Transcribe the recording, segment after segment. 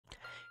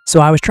So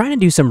I was trying to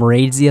do some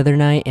raids the other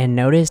night and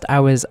noticed I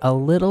was a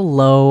little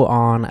low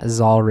on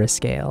Zulrah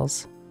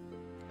scales.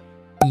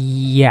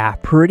 Yeah,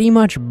 pretty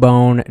much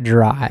bone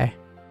dry.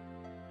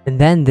 And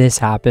then this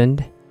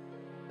happened.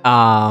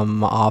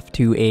 Off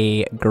to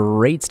a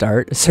great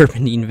start.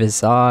 Serpentine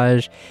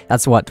Visage.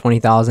 That's what,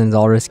 20,000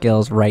 Zulrah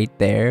scales right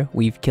there.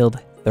 We've killed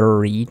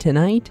 3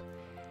 tonight.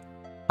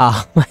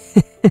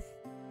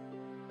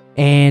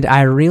 And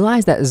I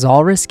realized that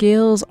Zulrah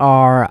scales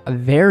are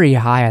very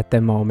high at the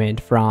moment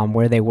from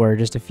where they were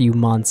just a few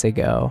months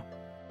ago.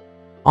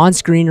 On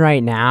screen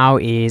right now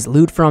is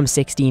loot from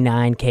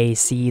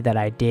 69kc that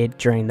I did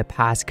during the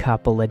past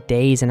couple of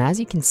days, and as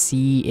you can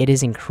see, it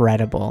is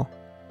incredible.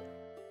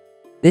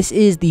 This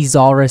is the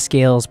Zulrah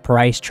scales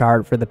price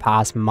chart for the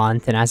past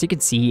month, and as you can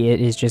see,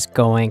 it is just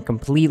going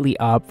completely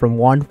up from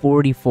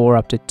 144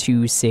 up to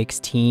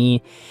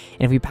 216.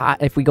 And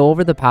if we go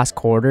over the past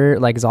quarter,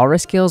 like Zulrah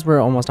scales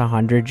were almost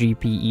 100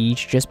 GP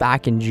each just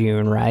back in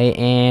June, right?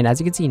 And as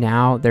you can see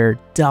now, they're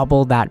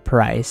double that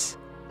price.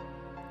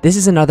 This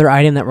is another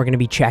item that we're going to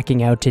be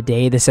checking out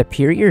today, the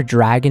superior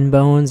dragon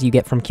bones you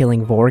get from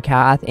killing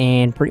Vorkath,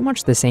 and pretty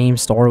much the same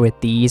store with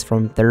these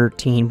from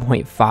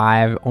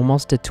 13.5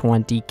 almost to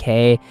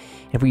 20k.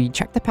 If we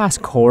check the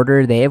past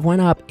quarter, they have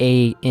went up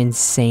a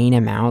insane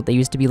amount. They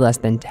used to be less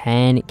than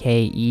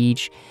 10k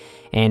each,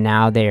 and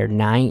now they're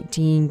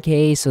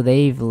 19k, so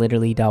they've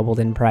literally doubled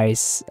in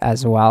price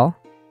as well.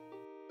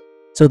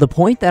 So the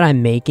point that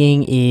I'm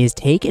making is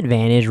take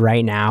advantage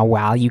right now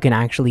while you can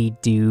actually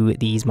do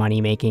these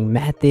money-making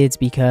methods,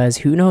 because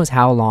who knows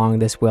how long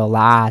this will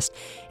last.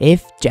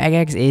 If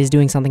Jagex is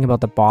doing something about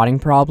the botting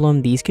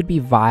problem, these could be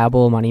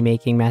viable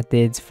money-making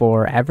methods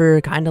forever,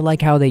 kind of like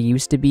how they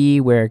used to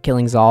be, where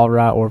killing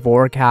Zulrah or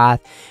Vorkath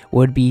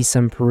would be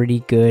some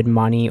pretty good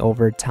money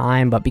over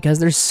time. But because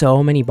there's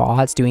so many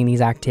bots doing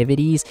these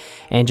activities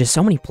and just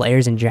so many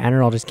players in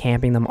general just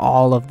camping them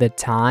all of the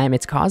time,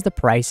 it's caused the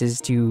prices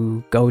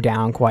to go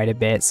down quite a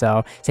bit.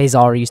 So say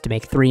Zulrah used to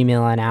make 3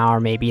 mil an hour,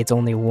 maybe it's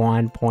only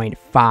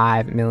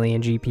 1.5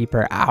 million GP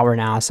per hour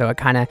now, so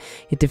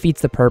it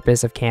defeats the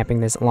purpose of camping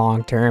this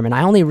long term. And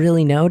I only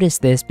really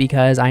noticed this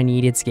because I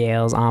needed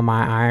scales on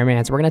my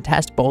Ironman. So we're going to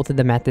test both of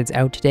the methods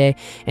out today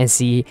and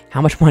see how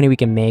much money we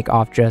can make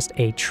off just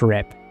a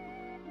trip.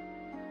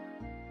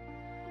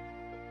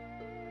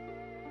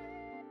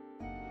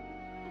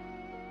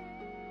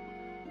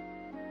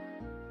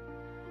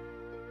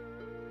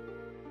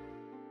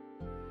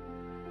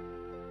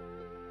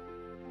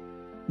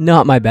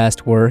 Not my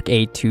best work,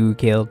 a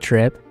 2-kill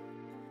trip.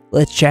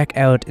 Let's check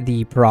out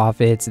the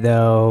profits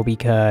though,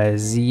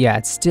 because yeah,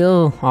 it's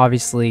still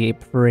obviously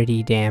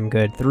pretty damn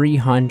good.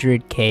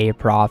 300k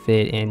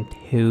profit in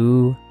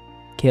 2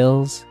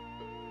 kills.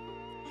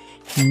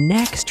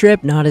 Next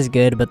trip, not as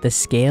good, but the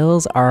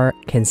scales are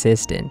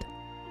consistent.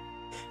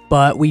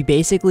 But we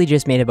basically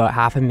just made about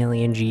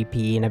 500,000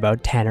 GP in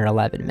about 10 or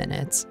 11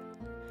 minutes.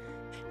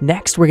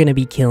 Next, we're going to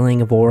be killing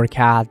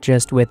Vorkath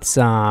just with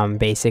some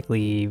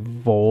basically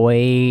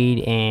Void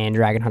and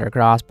Dragon Hunter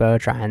crossbow,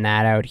 trying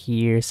that out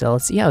here. So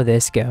let's see how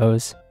this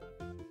goes.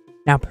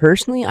 Now,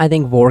 personally, I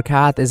think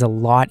Vorkath is a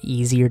lot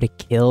easier to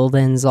kill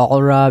than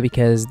Zulrah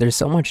because there's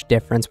so much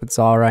difference with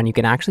Zulrah and you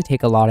can actually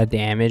take a lot of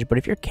damage. But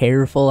if you're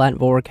careful at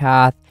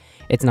Vorkath,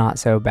 it's not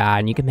so bad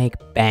and you can make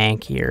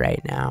bank here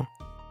right now.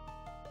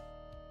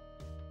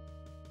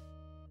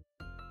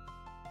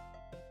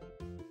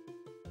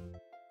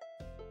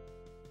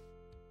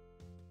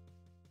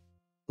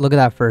 Look at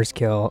that first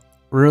kill.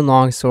 Rune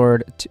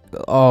Longsword.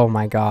 Oh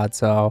my god.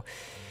 So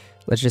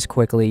let's just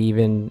quickly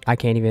I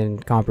can't even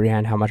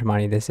comprehend how much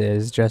money this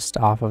is just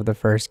off of the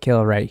first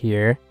kill right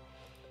here.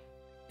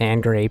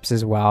 And grapes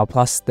as well.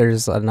 Plus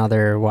there's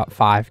another, what,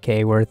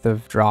 5k worth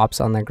of drops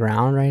on the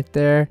ground right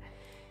there.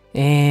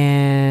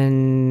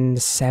 And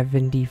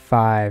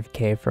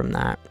 75k from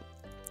that.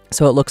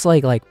 So it looks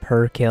like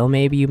per kill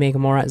maybe you make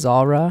more at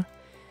Zulrah.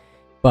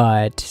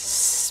 But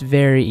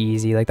very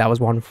easy. Like that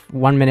was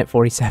 1 minute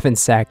 47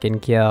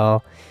 second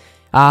kill.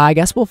 I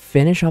guess we'll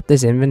finish up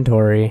this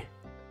inventory.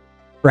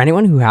 For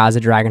anyone who has a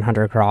Dragon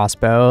Hunter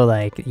crossbow,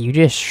 like you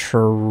just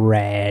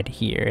shred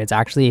here. It's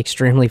actually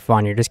extremely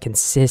fun. You're just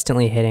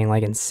consistently hitting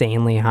like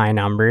insanely high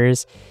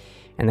numbers,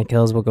 and the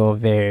kills will go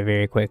very,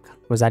 very quick.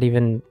 Was that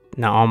even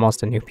no?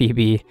 Almost a new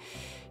PB.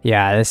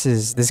 Yeah, this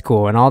is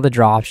cool, and all the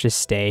drops just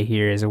stay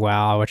here as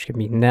well, which can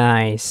be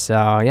nice.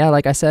 So yeah,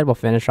 like I said, we'll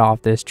finish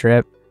off this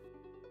trip.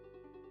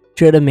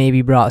 Should have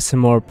maybe brought some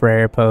more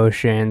prayer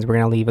potions. We're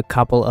going to leave a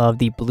couple of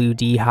the blue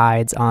D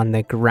hides on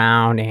the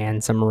ground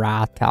and some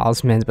wrath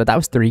talismans, but that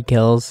was 3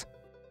 kills.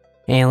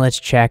 And let's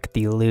check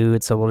the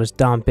loot. So we'll just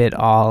dump it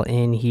all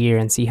in here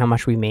and see how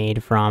much we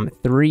made from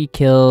 3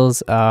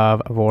 kills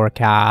of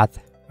Vorkath,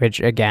 which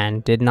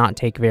again did not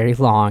take very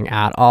long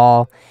at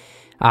all.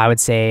 I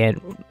would say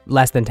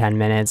less than 10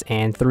 minutes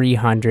and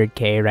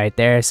 300k right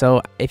there.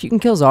 So if you can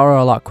kill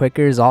Zulrah a lot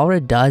quicker,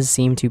 Zulrah does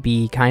seem to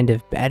be kind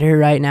of better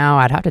right now.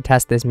 I'd have to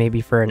test this maybe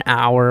for an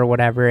hour or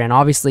whatever, and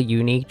obviously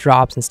unique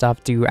drops and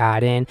stuff do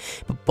add in,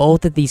 but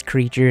both of these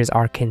creatures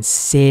are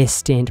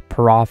consistent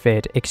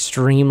profit,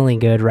 extremely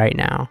good right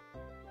now.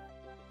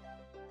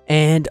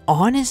 And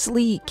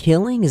honestly,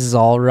 killing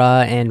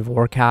Zulrah and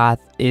Vorkath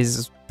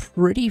is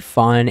pretty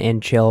fun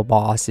and chill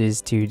bosses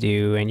to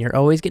do, and you're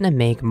always going to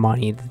make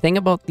money. The thing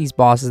about these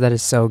bosses that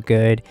is so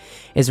good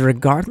is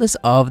regardless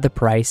of the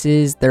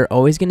prices, they're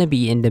always going to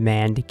be in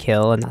demand to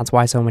kill, and that's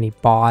why so many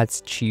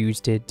bots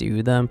choose to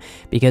do them,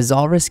 because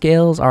Zulrah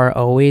skills are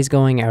always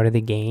going out of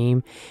the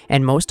game,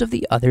 and most of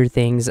the other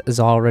things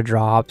Zulrah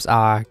drops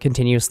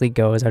continuously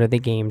goes out of the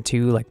game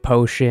too, like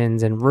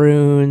potions and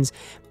runes,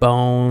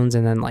 bones,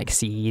 and then like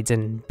seeds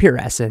and pure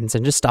essence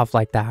and just stuff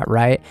like that,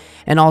 right?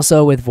 And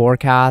also with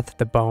Vorkath,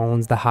 the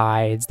bones, the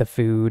hides, the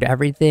food,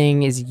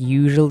 everything is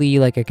usually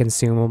like a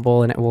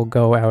consumable, and it will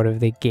go out of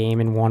the game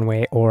in one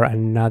way or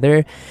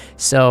another.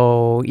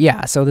 So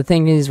yeah, so the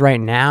thing is right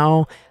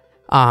now,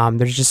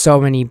 there's just so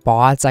many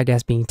bots, I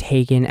guess, being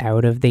taken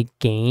out of the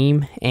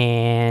game,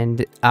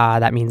 and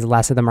that means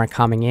less of them are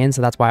coming in,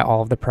 so that's why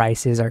all of the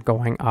prices are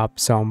going up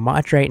so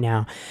much right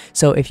now.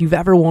 So if you've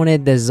ever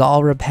wanted the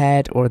Zulrah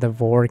pet or the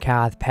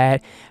Vorkath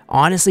pet,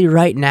 honestly,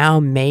 right now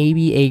may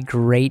be a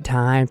great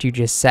time to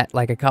just set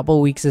like a couple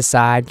weeks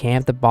aside,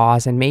 camp the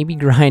boss, and maybe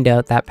grind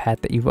out that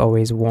pet that you've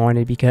always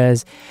wanted,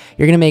 because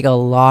you're going to make a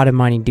lot of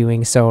money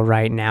doing so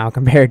right now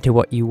compared to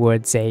what you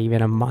would, say,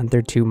 even a month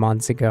or 2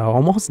 months ago.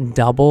 Almost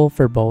double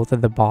for both of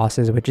the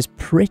bosses, which is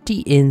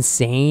pretty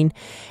insane.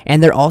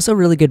 And they're also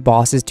really good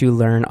bosses to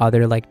learn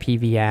other like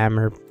PVM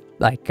or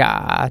like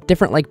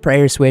different like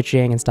prayer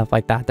switching and stuff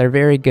like that. They're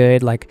very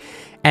good like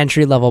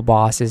entry level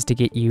bosses to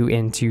get you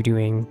into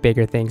doing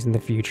bigger things in the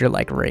future,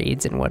 like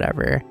raids and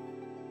whatever.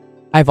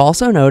 I've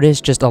also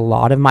noticed just a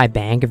lot of my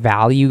bank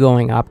value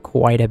going up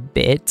quite a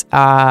bit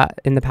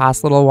in the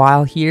past little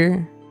while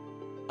here.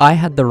 I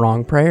had the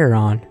wrong prayer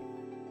on.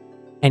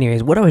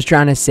 Anyways, what I was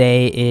trying to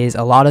say is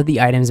a lot of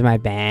the items in my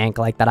bank,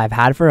 like that I've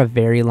had for a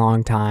very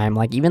long time,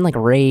 like even like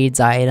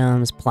raids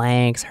items,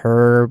 planks,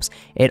 herbs,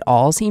 it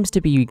all seems to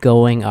be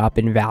going up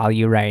in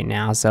value right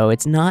now. So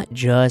it's not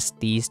just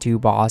these two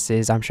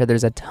bosses. I'm sure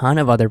there's a ton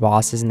of other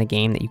bosses in the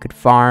game that you could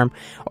farm,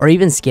 or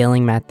even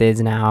scaling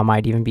methods now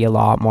might even be a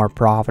lot more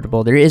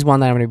profitable. There is one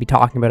that I'm going to be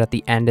talking about at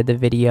the end of the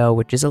video,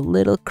 which is a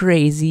little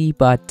crazy,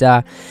 but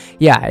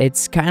yeah,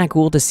 it's kind of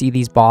cool to see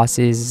these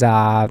bosses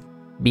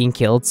being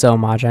killed so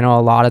much. I know a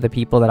lot of the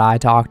people that I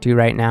talk to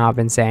right now have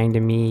been saying to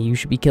me, you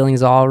should be killing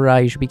Zulrah,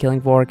 you should be killing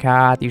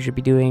Vorkath, you should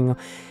be doing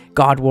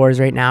God Wars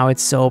right now,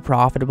 it's so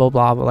profitable,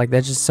 blah blah. Like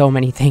there's just so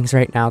many things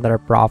right now that are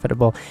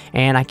profitable,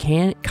 and I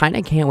can't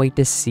wait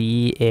to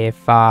see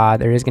if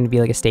there is going to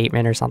be like a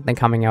statement or something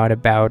coming out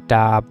about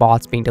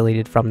bots being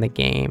deleted from the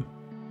game.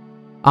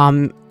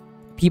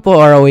 People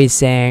are always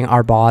saying,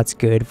 are bots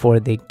good for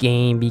the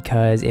game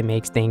because it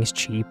makes things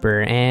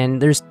cheaper?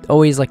 And there's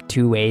always like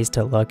two ways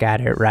to look at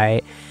it,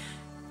 right?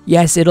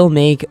 Yes, it'll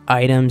make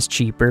items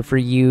cheaper for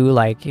you,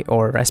 like,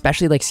 or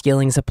especially like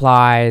skilling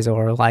supplies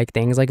or like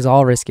things like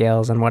Zulrah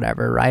skills and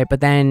whatever, right?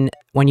 But then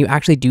when you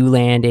actually do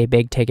land a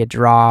big ticket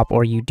drop,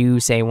 or you do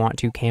say want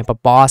to camp a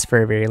boss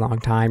for a very long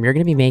time, you're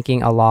going to be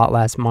making a lot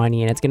less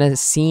money, and it's going to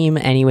seem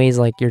anyways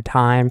like your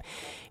time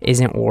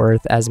isn't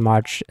worth as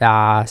much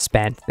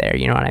spent there,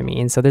 you know what I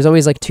mean? So there's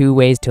always like two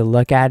ways to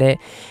look at it.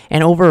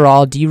 And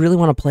overall, do you really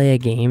want to play a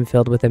game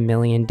filled with a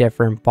million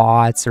different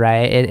bots,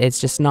 right? It's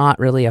just not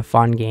really a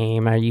fun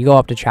game. You go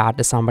up to chat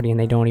to somebody and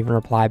they don't even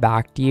reply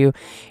back to you.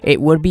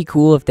 It would be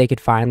cool if they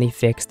could finally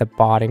fix the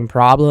botting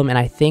problem, and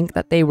I think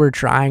that they were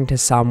trying to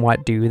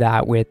somewhat do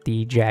that with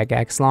the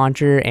Jagex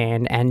launcher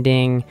and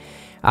ending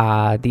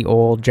the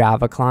old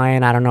Java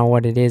client. I don't know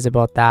what it is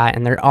about that,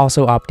 and they're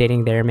also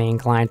updating their main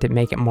client to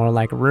make it more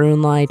like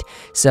Runelite,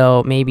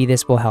 so maybe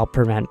this will help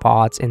prevent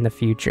bots in the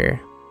future.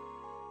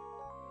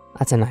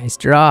 That's a nice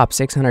drop,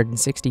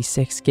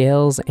 666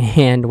 skills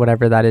and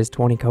whatever that is,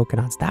 20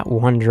 coconuts. That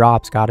one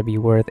drop's got to be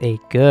worth a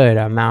good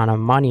amount of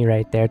money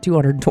right there,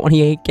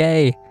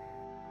 228k.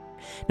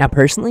 Now,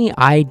 personally,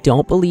 I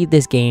don't believe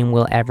this game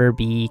will ever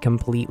be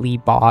completely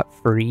bot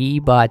free,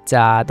 but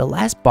the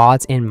less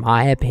bots, in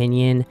my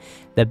opinion,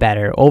 the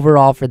better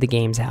overall for the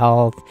game's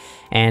health.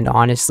 And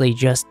honestly,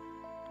 just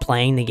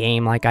playing the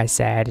game, like I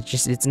said,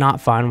 it's not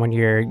fun when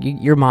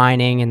you're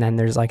mining and then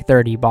there's like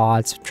 30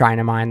 bots trying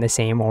to mine the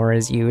same ore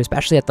as you,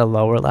 especially at the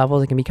lower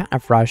levels. It can be kind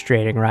of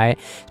frustrating, right?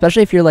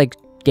 Especially if you're like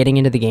getting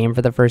into the game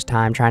for the first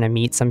time, trying to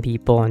meet some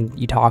people, and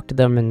you talk to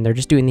them and they're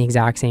just doing the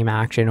exact same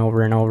action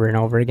over and over and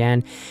over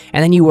again,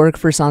 and then you work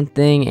for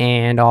something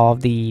and all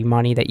of the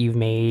money that you've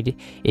made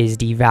is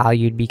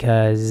devalued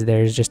because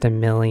there's just a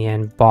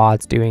million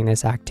bots doing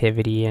this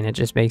activity, and it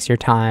just makes your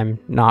time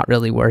not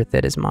really worth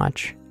it as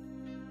much.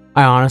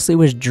 I honestly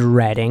was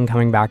dreading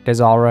coming back to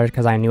Zulrah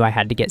because I knew I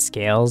had to get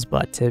scales,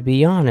 but to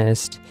be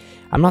honest,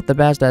 I'm not the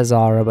best at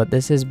Zulrah, but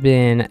this has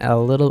been a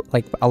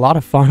lot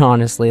of fun,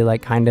 honestly,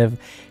 like kind of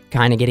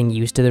getting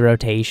used to the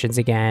rotations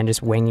again,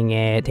 just winging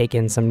it,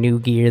 taking some new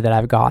gear that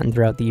I've gotten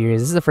throughout the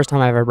years. This is the first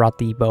time I ever brought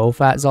the bow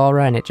at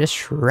Zulrah, and it just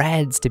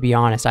shreds, to be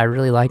honest. I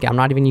really like it. I'm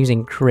not even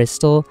using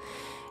crystal,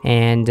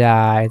 and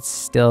it's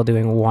still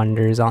doing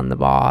wonders on the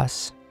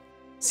boss.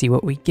 See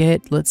what we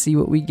get. Let's see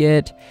what we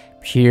get.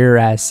 Pure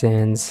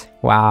essence.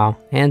 Wow.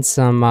 And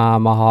some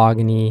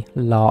mahogany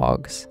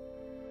logs.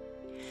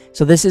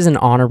 So this is an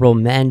honorable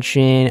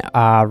mention,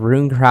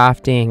 rune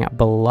crafting,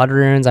 blood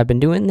runes. I've been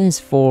doing this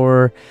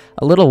for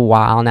a little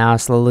while now,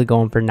 slowly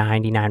going for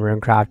 99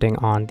 rune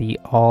crafting on the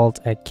alt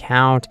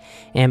account.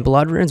 And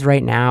blood runes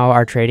right now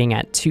are trading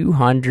at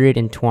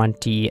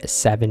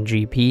 227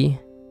 GP.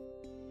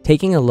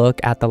 Taking a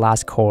look at the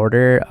last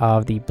quarter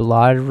of the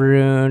blood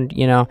rune,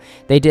 you know,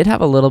 they did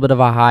have a little bit of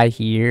a high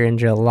here in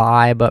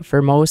July, but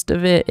for most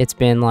of it, it's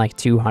been like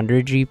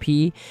 200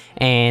 GP.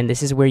 And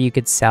this is where you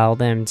could sell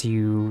them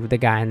to the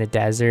guy in the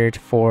desert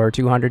for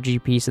 200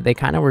 GP. So they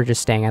kind of were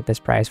just staying at this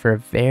price for a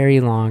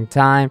very long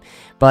time,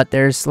 but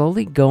they're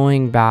slowly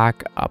going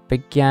back up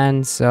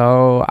again.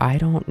 So I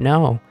don't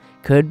know.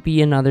 Could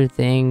be another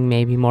thing,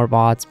 maybe more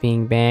bots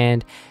being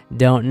banned.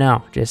 Don't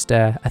know, just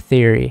a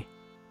theory.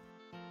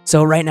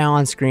 So right now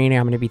on screen,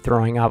 I'm going to be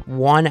throwing up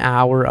 1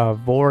 hour of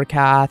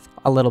Vorkath,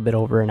 a little bit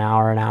over an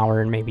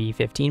hour and maybe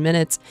 15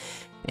 minutes,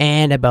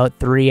 and about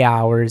 3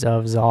 hours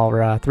of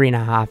Zulrah,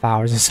 3.5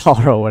 hours of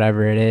Zulrah,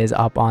 whatever it is,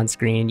 up on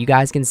screen. You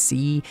guys can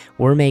see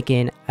we're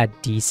making a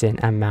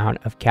decent amount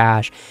of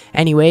cash.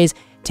 Anyways,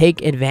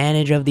 take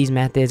advantage of these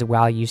methods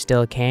while you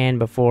still can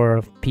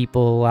before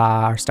people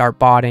start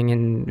botting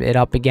and it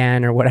up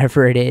again or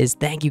whatever it is.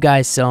 Thank you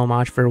guys so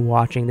much for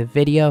watching the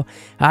video.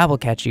 I will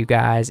catch you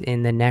guys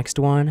in the next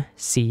one.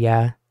 See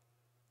ya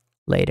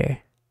later.